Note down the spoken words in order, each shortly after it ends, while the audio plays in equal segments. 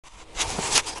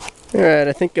Alright,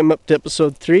 I think I'm up to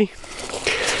episode 3.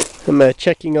 I'm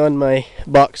checking on my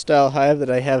box style hive that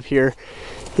I have here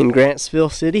in Grantsville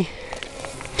City.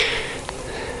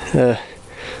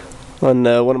 On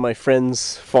one of my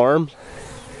friend's farm.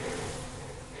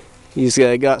 He's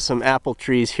got some apple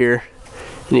trees here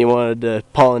and he wanted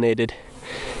pollinated.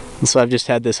 And so I've just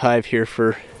had this hive here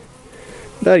for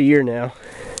about a year now.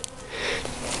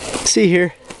 See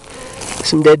here,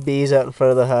 some dead bees out in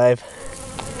front of the hive.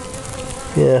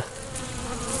 Yeah,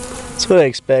 that's what I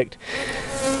expect.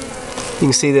 You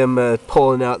can see them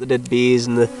pulling out the dead bees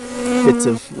and the bits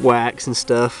of wax and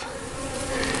stuff.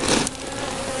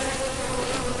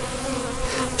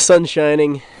 The sun's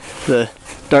shining, the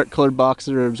dark colored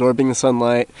boxes are absorbing the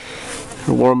sunlight,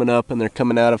 they're warming up and they're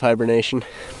coming out of hibernation.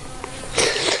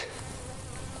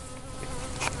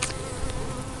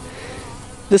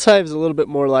 This hive is a little bit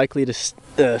more likely to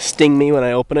sting me when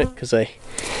I open it because I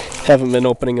haven't been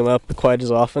opening them up quite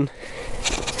as often.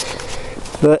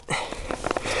 But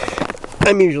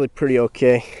I'm usually pretty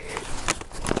okay.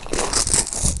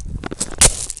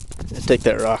 Let's take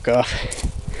that rock off.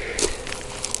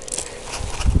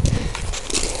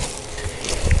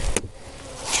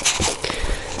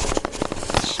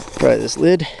 Pry this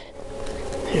lid.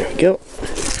 There we go.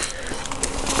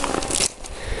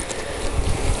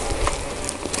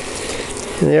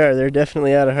 They are. They're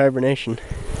definitely out of hibernation.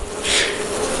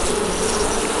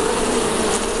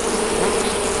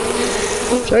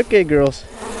 It's okay, girls.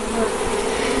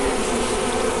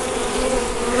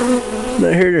 I'm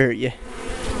not here to hurt you.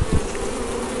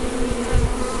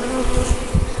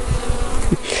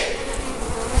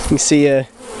 You can see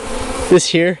this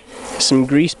here, some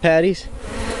grease patties,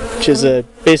 which is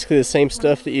basically the same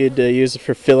stuff that you'd use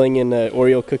for filling in an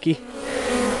Oreo cookie.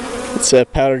 It's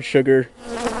powdered sugar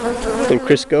and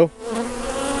Crisco.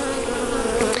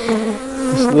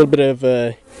 Just a little bit of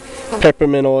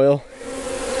peppermint oil.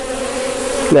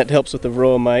 And that helps with the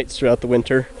varroa mites throughout the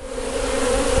winter.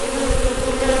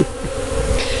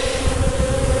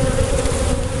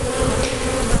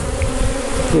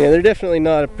 Yeah, they're definitely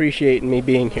not appreciating me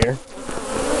being here.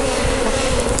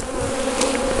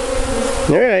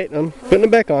 Alright, I'm putting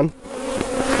it back on.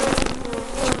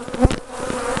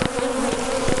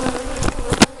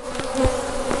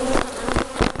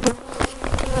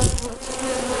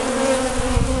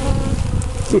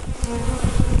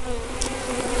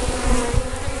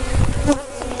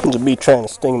 There's a bee trying to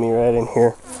sting me right in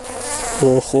here.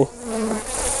 Yeah, see?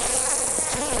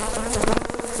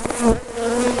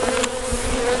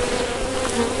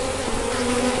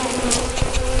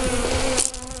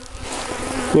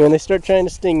 When they start trying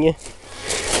to sting you,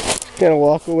 just kind of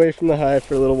walk away from the hive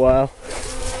for a little while.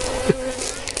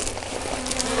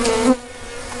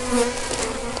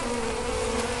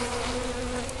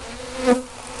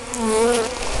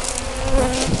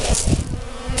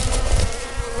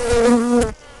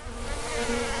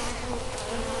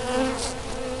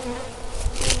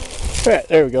 Alright,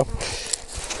 there we go.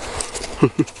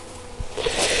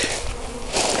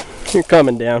 You're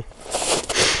coming down.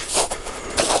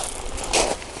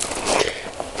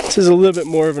 This is a little bit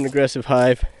more of an aggressive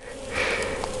hive.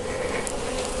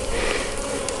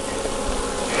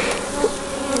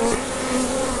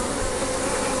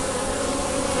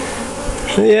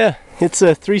 So yeah, it's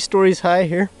 3 stories high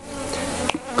here,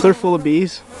 clear full of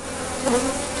bees.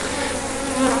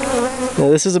 Now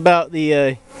this is about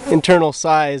the internal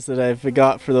size that I've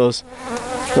got for those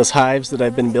hives that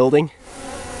I've been building.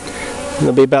 And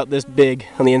they'll be about this big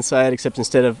on the inside, except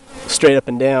instead of straight up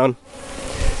and down,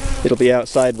 it'll be out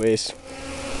sideways.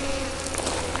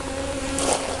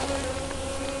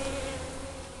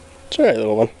 It's alright,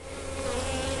 little one.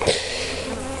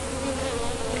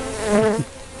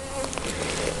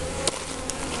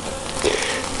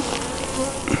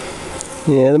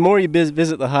 Yeah, the more you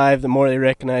visit the hive, the more they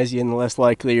recognize you and the less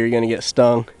likely you're going to get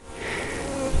stung.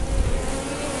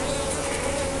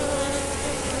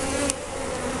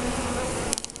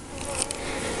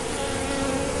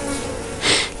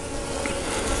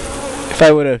 If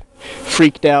I would have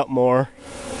freaked out more,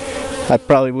 I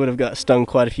probably would have got stung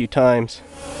quite a few times.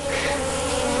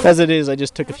 As it is, I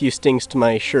just took a few stings to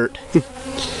my shirt.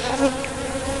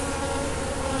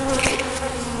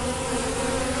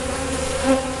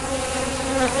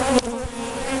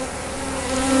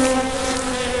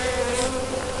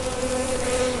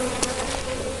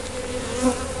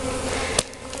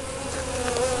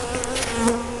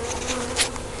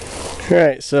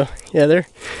 Alright, so yeah, they're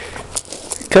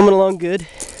coming along good.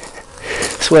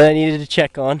 That's what I needed to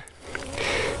check on.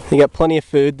 They got plenty of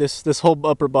food. This whole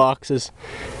upper box has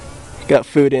got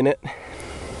food in it.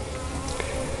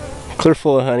 Clear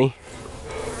full of honey.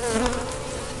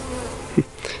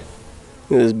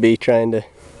 This bee trying to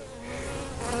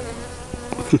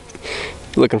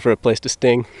looking for a place to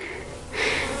sting.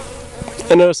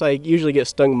 I notice I usually get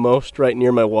stung most right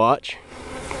near my watch.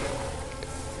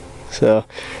 So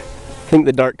I think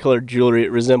the dark colored jewelry,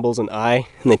 it resembles an eye,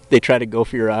 and they try to go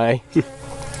for your eye.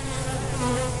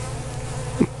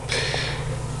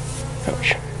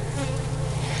 Ouch.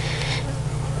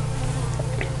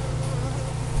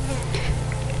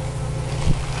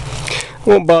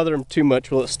 Won't bother them too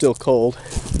much while it's still cold.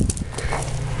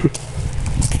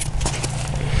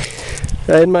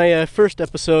 In my first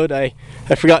episode, I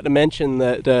forgot to mention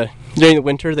that during the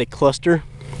winter they cluster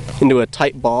into a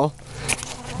tight ball,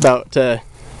 about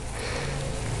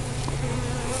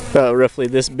roughly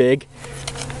this big.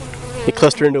 They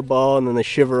cluster into a ball and then they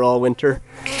shiver all winter,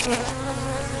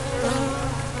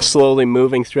 slowly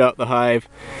moving throughout the hive,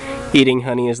 eating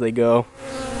honey as they go.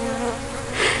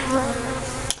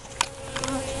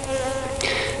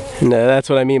 And that's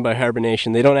what I mean by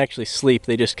hibernation. They don't actually sleep,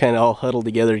 they just kind of all huddle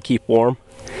together to keep warm.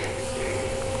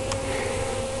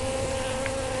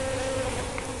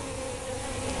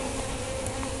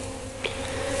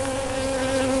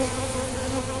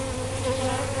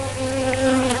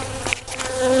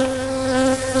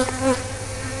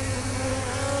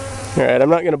 Alright, I'm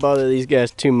not going to bother these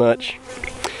guys too much.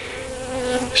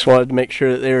 Just wanted to make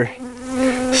sure that they were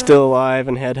still alive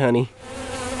and had honey.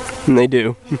 And they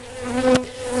do.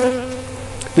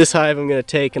 This hive I'm going to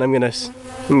take and I'm going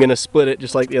to split it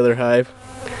just like the other hive.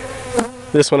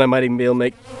 This one I might even be able to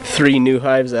make 3 new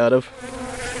hives out of.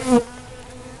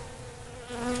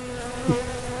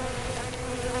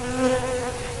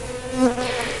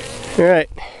 Alright,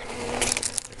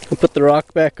 I'll put the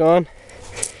rock back on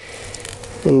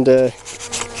and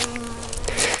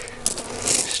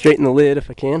straighten the lid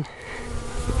if I can.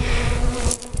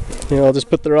 And I'll just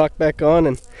put the rock back on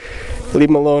and leave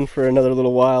them alone for another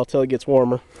little while till it gets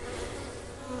warmer.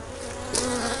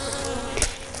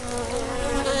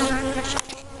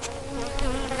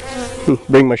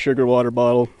 Bring my sugar water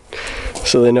bottle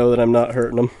so they know that I'm not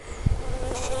hurting them.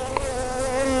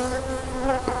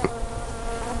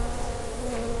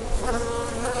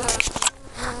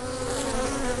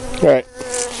 Alright,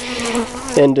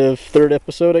 end of 3rd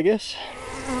episode, I guess.